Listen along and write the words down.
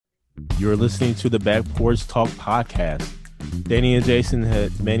You're listening to the Back Porch Talk podcast. Danny and Jason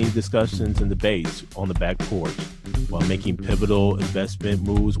had many discussions and debates on the back porch while making pivotal investment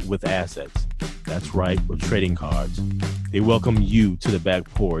moves with assets. That's right, with trading cards. They welcome you to the back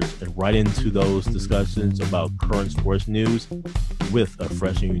porch and right into those discussions about current sports news with a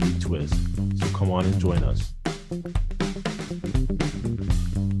fresh and unique twist. So come on and join us.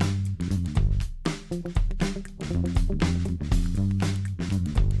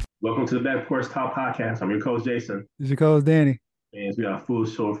 Welcome to the Back Porch Talk podcast. I'm your coach, Jason. This is your coach, Danny. And we got a full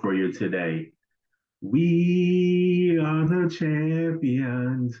show for you today. We are the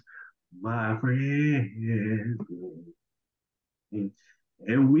champions, my friend.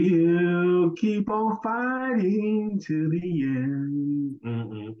 And we'll keep on fighting to the end.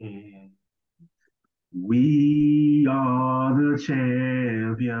 We are the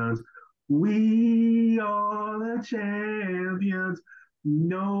champions. We are the champions.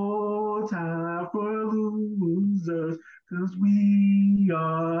 No time for losers, because we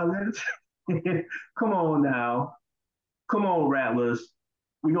are the Come on now. Come on, Rattlers.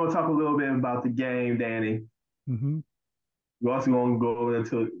 We're going to talk a little bit about the game, Danny. Mm-hmm. We're also going to go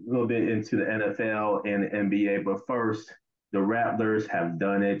into a little bit into the NFL and the NBA. But first, the Rattlers have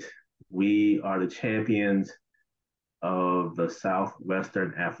done it. We are the champions of the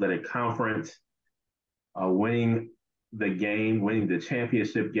Southwestern Athletic Conference, winning the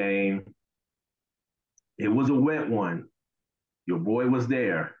championship game. It was a wet one. Your boy was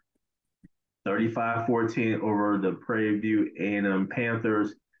there. 35-14 over the Prairie View A&M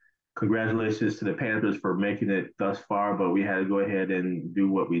Panthers. Congratulations to the Panthers for making it thus far, but we had to go ahead and do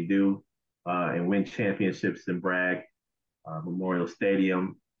what we do and win championships in Bragg Memorial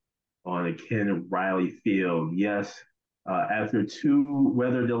Stadium on the Ken Riley Field. Yes, after two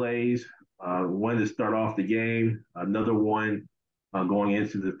weather delays, one to start off the game, another one going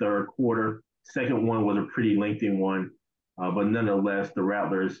into the third quarter. Second one was a pretty lengthy one, but nonetheless, the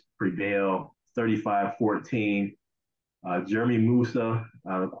Rattlers prevail 35-14. Jeremy Musa,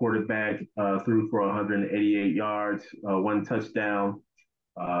 the quarterback, threw for 188 yards, one touchdown.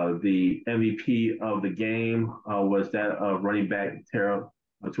 The MVP of the game was that of running back Terrell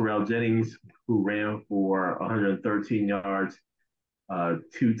Jennings, who ran for 113 yards,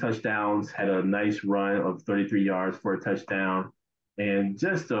 two touchdowns, had a nice run of 33 yards for a touchdown, and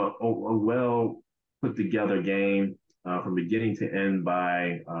just a well put together game from beginning to end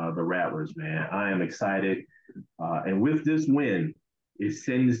by the Rattlers, man. I am excited. And with this win, it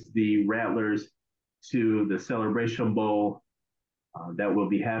sends the Rattlers to the Celebration Bowl that will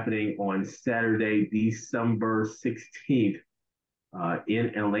be happening on Saturday, December 16th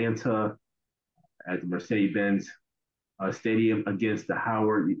in Atlanta at the Mercedes-Benz Stadium against the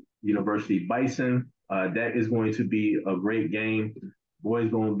Howard University Bison. That is going to be a great game. Boys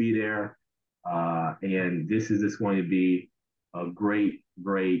going to be there. And this is just going to be a great,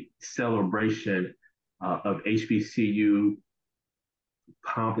 great celebration of HBCU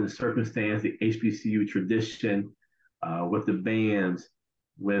pomp and circumstance, the HBCU tradition with the bands,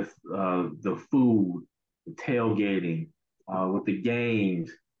 with the food, the tailgating, with the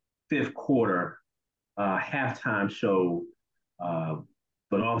games, fifth quarter, halftime show,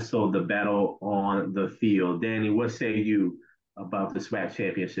 but also the battle on the field. Danny, what say you about the SWAC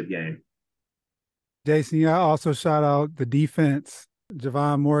championship game? Jason, I also shout out the defense.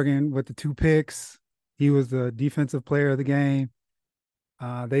 Javon Morgan with the 2 picks. He was the defensive player of the game.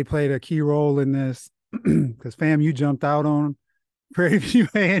 They played a key role in this because FAMU jumped out on Prairie View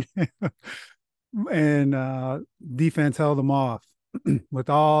and defense held them off with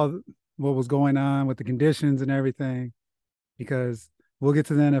all what was going on with the conditions and everything, because we'll get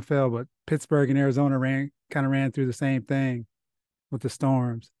to the NFL, but Pittsburgh and Arizona kind of ran through the same thing with the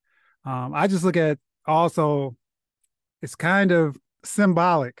Storms. I just look at also, it's kind of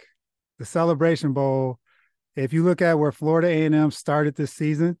symbolic, the Celebration Bowl. If you look at where Florida A&M started this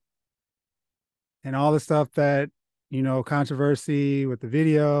season and all the stuff that, controversy with the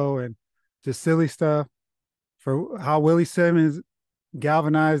video and just silly stuff, for how Willie Simmons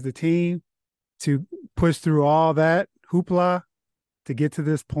galvanized the team to push through all that hoopla to get to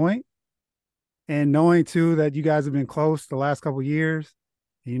this point, and knowing too that you guys have been close the last couple of years,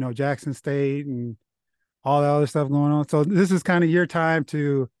 Jackson State and all the other stuff going on. So this is kind of your time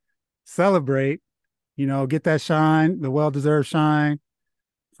to celebrate, get that shine, the well-deserved shine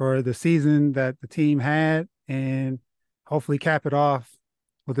for the season that the team had, and hopefully cap it off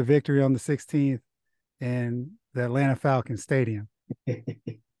with a victory on the 16th in the Atlanta Falcons Stadium.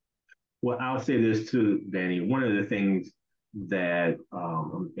 Well, I'll say this too, Danny. One of the things that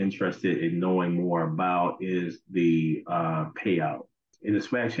I'm interested in knowing more about is the payout. in the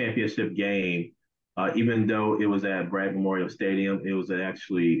SWAC championship game, even though it was at Bragg Memorial Stadium, it was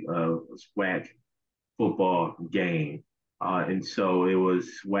actually a SWAC football game. And so it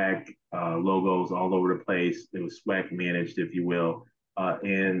was SWAC logos all over the place. It was SWAC managed, if you will.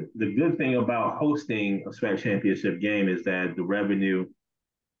 And the good thing about hosting a SWAC championship game is that the revenue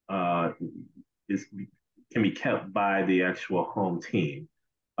uh, is can be kept by the actual home team.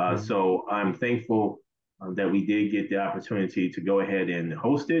 Mhm. So I'm thankful that we did get the opportunity to go ahead and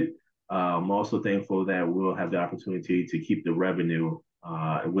host it. I'm also thankful that we'll have the opportunity to keep the revenue,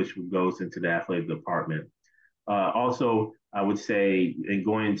 which goes into the athletic department. Also, I would say in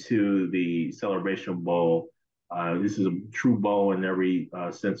going to the Celebration Bowl, this is a true bowl in every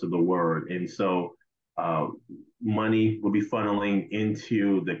sense of the word. And so uh, money will be funneling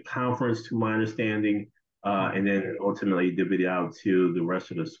into the conference, to my understanding, and then ultimately divvied out to the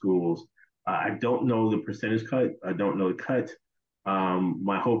rest of the schools. I don't know the percentage cut. I don't know the cut.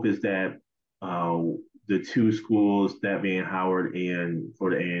 My hope is that uh, the two schools, that being Howard and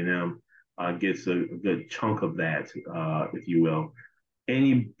Florida A&M, gets a good chunk of that, if you will.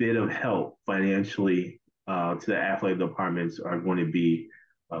 Any bit of help financially to the athletic departments are going to be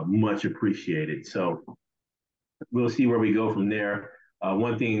much appreciated. So we'll see where we go from there.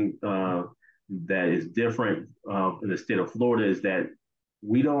 One thing that is different in the state of Florida is that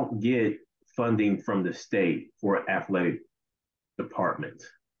we don't get funding from the state for athletic departments.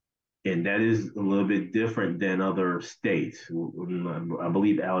 And that is a little bit different than other states. I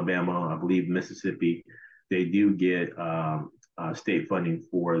believe Alabama, I believe Mississippi, they do get state funding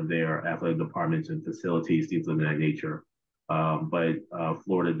for their athletic departments and facilities, things of that nature. But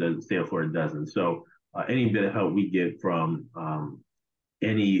Florida does, state of Florida doesn't. So any bit of help we get from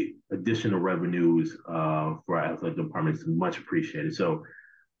any additional revenues for our athletic departments is much appreciated. So,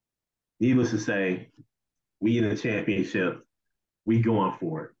 needless to say, we in the championship, we going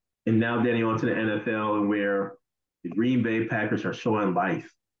for it. And now, Danny, on to the NFL, and where the Green Bay Packers are showing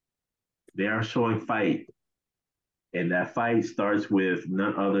life. They are showing fight. And that fight starts with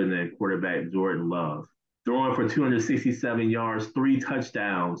none other than quarterback Jordan Love. Throwing for 267 yards, 3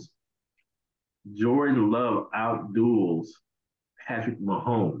 touchdowns. Jordan Love outduels Patrick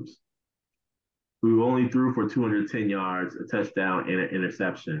Mahomes, who only threw for 210 yards, a touchdown, and an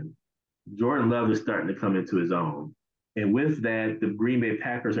interception. Jordan Love is starting to come into his own. And with that, the Green Bay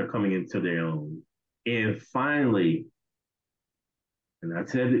Packers are coming into their own. And finally, and I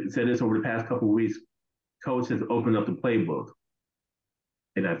said this over the past couple of weeks, coach has opened up the playbook.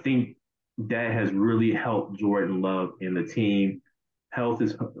 And I think that has really helped Jordan Love and the team.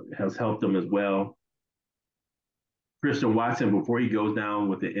 Has helped them as well. Christian Watson, before he goes down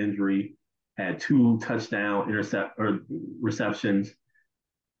with the injury, had 2 touchdown receptions,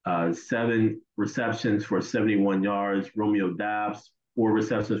 7 receptions for 71 yards. Romeo Dobbs, 4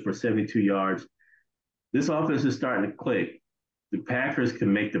 receptions for 72 yards. This offense is starting to click. The Packers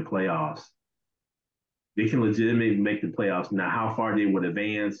can make the playoffs. They can legitimately make the playoffs. Now, how far they would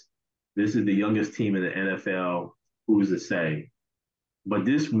advance, this is the youngest team in the NFL. Who's to say? But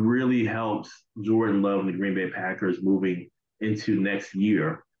this really helps Jordan Love and the Green Bay Packers moving into next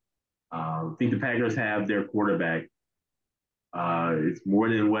year. I think the Packers have their quarterback. It's more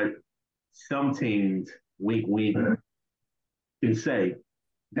than what some teams, wink, wink, can say.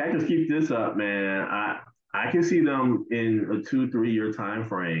 Packers keep this up, man. I can see them in a 2, 3 year time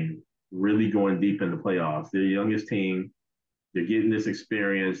frame really going deep in the playoffs. They're the youngest team. They're getting this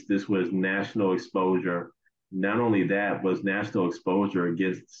experience. This was national exposure. Not only that, was national exposure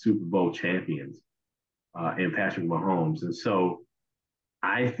against Super Bowl champions and Patrick Mahomes. And so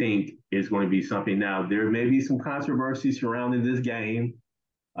I think it's going to be something. Now, there may be some controversy surrounding this game.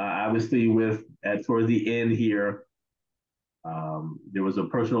 Obviously, with at towards the end here, there was a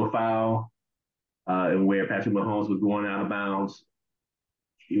personal foul and where Patrick Mahomes was going out of bounds.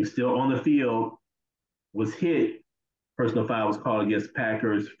 He was still on the field, was hit. Personal foul was called against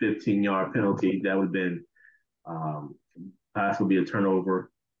Packers, 15-yard penalty. That would have been possibly a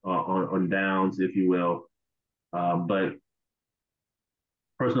turnover on downs, if you will. But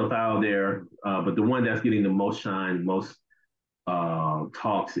personal foul there. But the one that's getting the most shine, most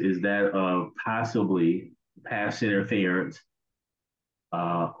talks is that of possibly pass interference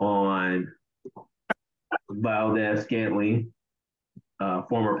on Valdez Scantling,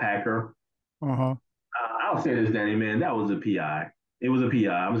 former Packer. Uh-huh. I'll say this, Danny, man, that was a PI. It was a PI.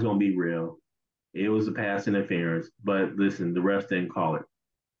 I'm just going to be real. It was a pass interference. But listen, the refs didn't call it.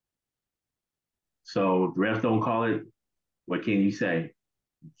 So the refs don't call it. What can you say?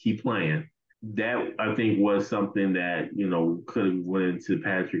 Keep playing. That I think was something that could have went into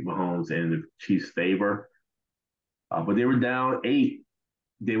Patrick Mahomes and the Chiefs' favor. But they were down 8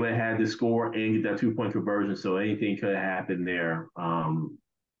 they would have had to score and get that 2 point conversion, so anything could have happened there.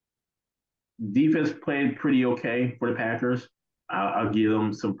 Defense played pretty okay for the Packers. I'll give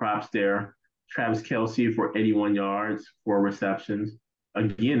them some props there. Travis Kelce for 81 yards, 4 receptions.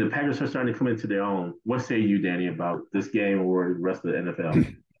 Again, the Packers are starting to come into their own. What say you, Danny, about this game or the rest of the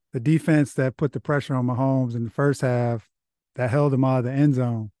NFL? The defense that put the pressure on Mahomes in the first half that held him out of the end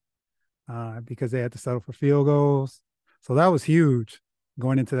zone because they had to settle for field goals. So that was huge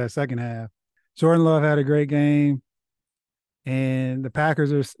going into that second half. Jordan Love had a great game, and the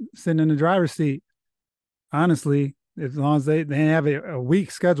Packers are sitting in the driver's seat. Honestly, as long as they have a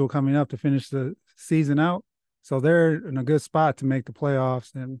weak schedule coming up to finish the season out, so they're in a good spot to make the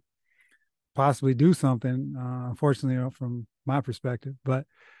playoffs and possibly do something. Unfortunately, from my perspective, but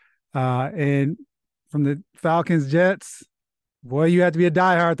and from the Falcons Jets, boy, you had to be a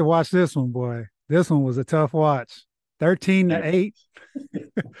diehard to watch this one. Boy, this one was a tough watch. 13-8.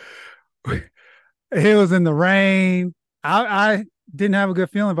 It was in the rain. I didn't have a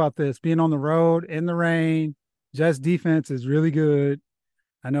good feeling about this being on the road in the rain. Jets defense is really good.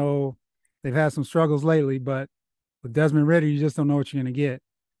 I know they've had some struggles lately, but with Desmond Ridder, you just don't know what you're going to get.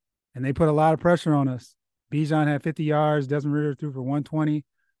 And they put a lot of pressure on us. Bijan had 50 yards. Desmond Ridder threw for 120.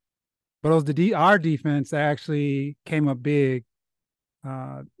 But it was our defense that actually came up big,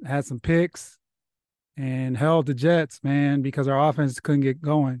 had some picks, and held the Jets, man, because our offense couldn't get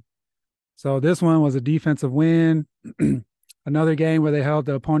going. So this one was a defensive win. Another game where they held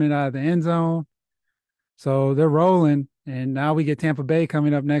the opponent out of the end zone. So they're rolling, and now we get Tampa Bay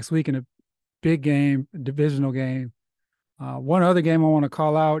coming up next week in a big game, a divisional game. One other game I want to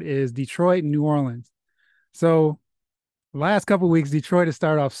call out is Detroit and New Orleans. So last couple of weeks, Detroit has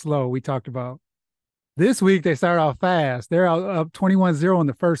started off slow, we talked about. This week, they started off fast. They're up 21-0 in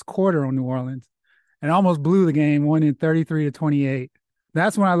the first quarter on New Orleans and almost blew the game, winning 33-28.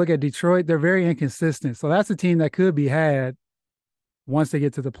 That's when I look at Detroit. They're very inconsistent. So that's a team that could be had once they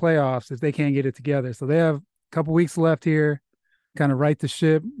get to the playoffs if they can't get it together. So they have a couple weeks left here, kind of right the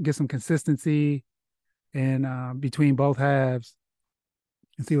ship, get some consistency and between both halves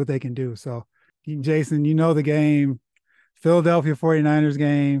and see what they can do. So, Jason, you know the game, Philadelphia 49ers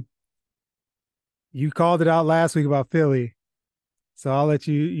game. You called it out last week about Philly. So I'll let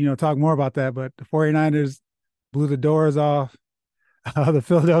you talk more about that. But the 49ers blew the doors off the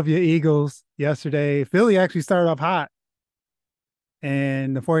Philadelphia Eagles yesterday. Philly actually started off hot,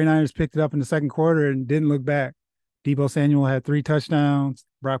 and the 49ers picked it up in the second quarter and didn't look back. Deebo Samuel had 3 touchdowns.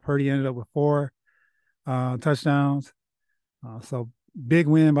 Brock Purdy ended up with 4 touchdowns. So big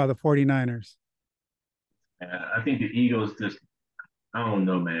win by the 49ers. I think the Eagles just, I don't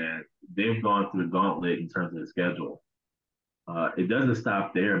know, man. They've gone through the gauntlet in terms of the schedule. It doesn't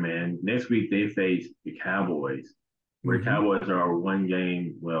stop there, man. Next week they face the Cowboys, where the Cowboys are 1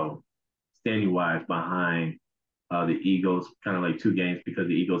 game, well, standing wise behind the Eagles, kind of like 2 games because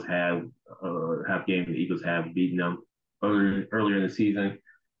the Eagles have half game. The Eagles have beaten them earlier in the season.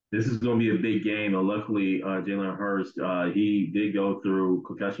 This is going to be a big game. Luckily, Jalen Hurts, he did go through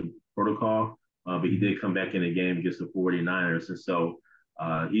concussion protocol, but he did come back in the game against the 49ers. And so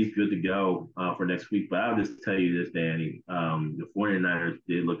he's good to go for next week. But I'll just tell you this, Danny. The 49ers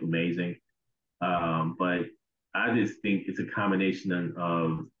did look amazing. But I just think it's a combination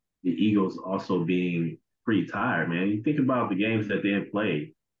of the Eagles also being pretty tired, man. You think about the games that they have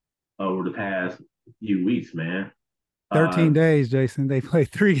played over the past few weeks, man. 13 days, Jason. They played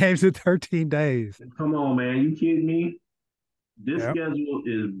 3 games in 13 days. Come on, man. You kidding me? This Yep. schedule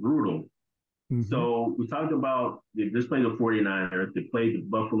is brutal. Mm-hmm. So we talked about they just played the 49ers, they played the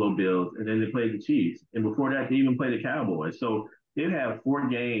Buffalo Bills, and then they played the Chiefs. And before that, they even played the Cowboys. So they've had 4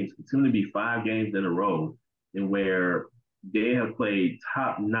 games, it's going to be 5 games in a row, in where they have played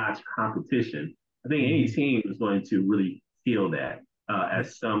top-notch competition. I think any team is going to really feel that at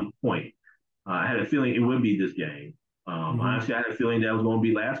some point. I had a feeling it would be this game. Honestly, I had a feeling that was going to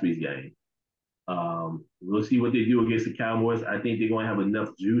be last week's game. We'll see what they do against the Cowboys. I think they're going to have enough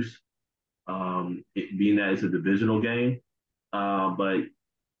juice, it being that it's a divisional game. But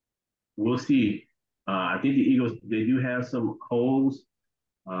we'll see. I think the Eagles, they do have some holes.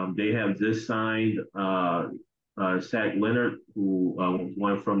 They have just signed Shaq Leonard, who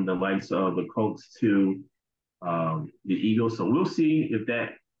went from the likes of the Colts to the Eagles. So we'll see if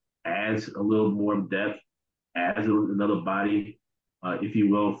that adds a little more depth, adds another body, if you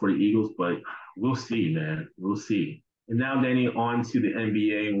will, for the Eagles. But we'll see, man. We'll see. And now, Danny, on to the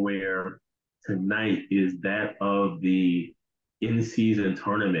NBA, where tonight is that of the in-season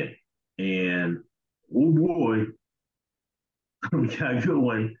tournament. And, oh boy, we got a good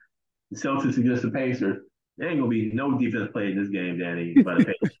one. The Celtics against the Pacers. There ain't gonna be no defense played in this game, Danny, by the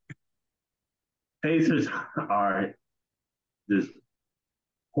Pacers. Pacers are just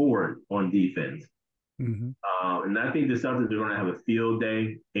horrid on defense. Mm-hmm. And I think the Celtics are going to have a field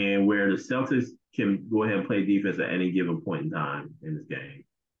day, and where the Celtics can go ahead and play defense at any given point in time in this game.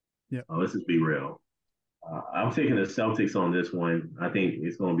 Yeah. Let's just be real. I'm taking the Celtics on this one. I think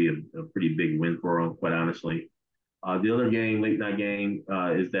it's going to be a pretty big win for them, quite honestly. The other game, late night game,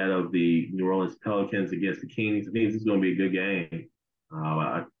 is that of the New Orleans Pelicans against the Kings. I think this is going to be a good game.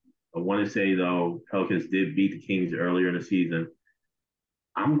 I want to say, though, Pelicans did beat the Kings earlier in the season.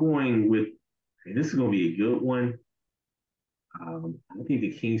 I'm going with, and this is going to be a good one. I think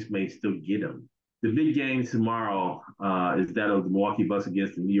the Kings may still get them. The big game tomorrow is that of the Milwaukee Bucks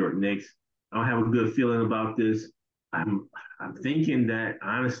against the New York Knicks. I don't have a good feeling about this. I'm thinking that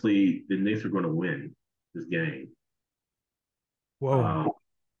honestly the Knicks are going to win this game. Whoa.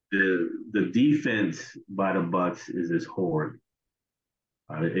 The defense by the Bucks is just horrid.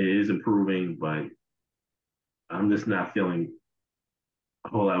 It is improving, but I'm just not feeling a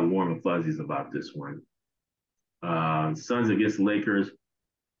whole lot of warm and fuzzies about this one. Suns against Lakers.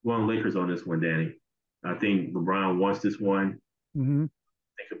 Going Lakers on this one, Danny. I think LeBron wants this one. Mm-hmm.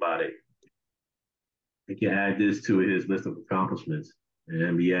 Think about it. He can add this to his list of accomplishments in the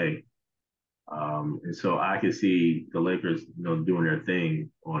NBA. And so I can see the Lakers, doing their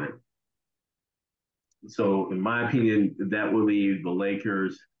thing on it. So in my opinion, that will leave the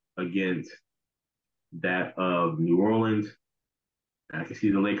Lakers against that of New Orleans. I can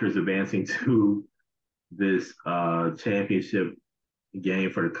see the Lakers advancing to this championship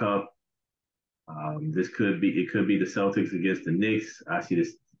game for the cup. It could be the Celtics against the Knicks. I see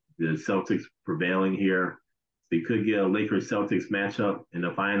the Celtics prevailing here. So you could get a Lakers Celtics matchup in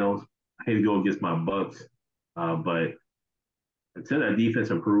the finals. I hate to go against my Bucks, but until that defense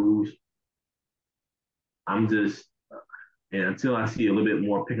improves, and until I see a little bit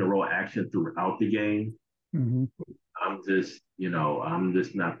more pick and roll action throughout the game, Mm-hmm. I'm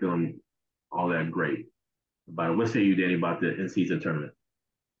just not feeling all that great about it. What say you, Danny, about the in-season tournament?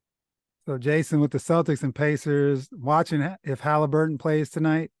 So Jason, with the Celtics and Pacers, watching if Halliburton plays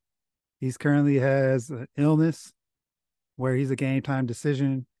tonight, he's currently has an illness where he's a game time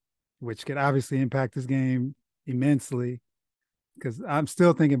decision, which could obviously impact his game immensely. Because I'm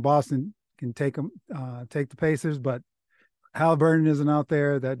still thinking Boston can take the Pacers, but Halliburton isn't out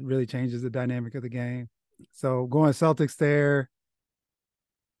there. That really changes the dynamic of the game. So going Celtics there.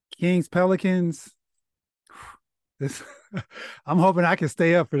 Kings Pelicans. This I'm hoping I can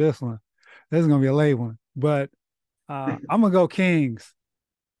stay up for this one. This is gonna be a late one, but I'm gonna go Kings.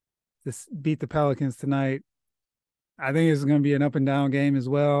 This beat the Pelicans tonight. I think it's gonna be an up and down game as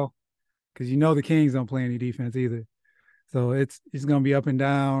well, because the Kings don't play any defense either. So it's gonna be up and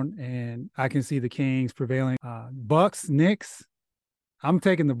down, and I can see the Kings prevailing. Bucks, Knicks. I'm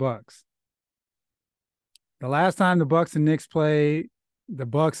taking the Bucks. The last time the Bucks and Knicks played, the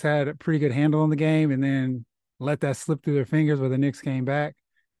Bucks had a pretty good handle on the game, and then let that slip through their fingers where the Knicks came back.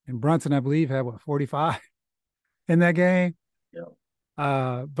 And Brunson, I believe, had 45 in that game. Yeah.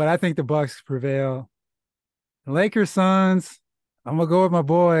 But I think the Bucks prevail. Lakers, Suns. I'm gonna go with my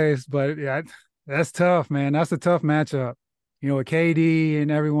boys, but yeah, that's tough, man. That's a tough matchup. With KD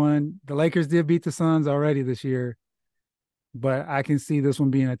and everyone. The Lakers did beat the Suns already this year, but I can see this one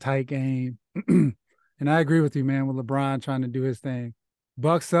being a tight game. And I agree with you, man, with LeBron trying to do his thing.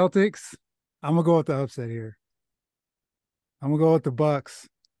 Bucks, Celtics. I'm gonna go with the upset here. I'm gonna go with the Bucks.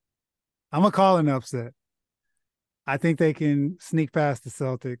 I'm gonna call an upset. I think they can sneak past the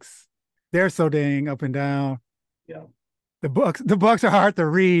Celtics. They're so dang up and down. Yeah. The Bucks are hard to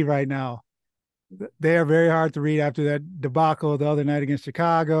read right now. They are very hard to read after that debacle the other night against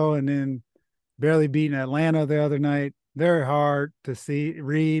Chicago, and then barely beating Atlanta the other night. They're hard to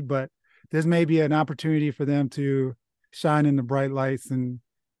read, but this may be an opportunity for them to shine in the bright lights and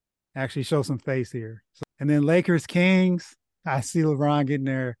actually show some face here. And then Lakers, Kings. I see LeBron getting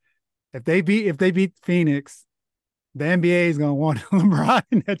there. If they beat Phoenix, the NBA is going to want LeBron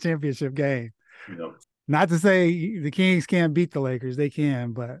in that championship game. Yep. Not to say the Kings can't beat the Lakers. They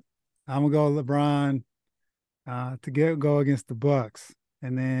can, but I'm going to go LeBron to go against the Bucks.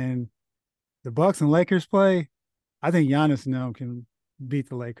 And then the Bucks and Lakers play, I think Giannis and them can beat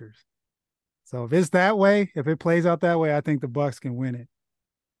the Lakers. So if it's that way, if it plays out that way, I think the Bucks can win it.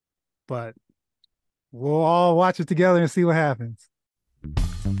 But we'll all watch it together and see what happens.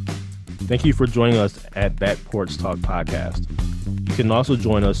 Thank you for joining us at Back Porch Talk Podcast. You can also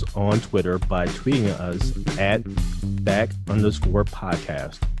join us on Twitter by tweeting us at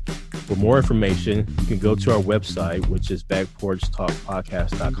 @back_podcast. For more information, you can go to our website, which is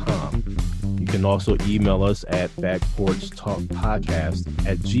backporchtalkpodcast.com. You can also email us at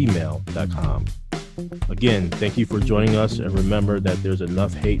backporchtalkpodcast@gmail.com. Again, thank you for joining us, and remember that there's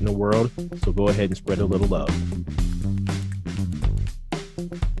enough hate in the world, so go ahead and spread a little love.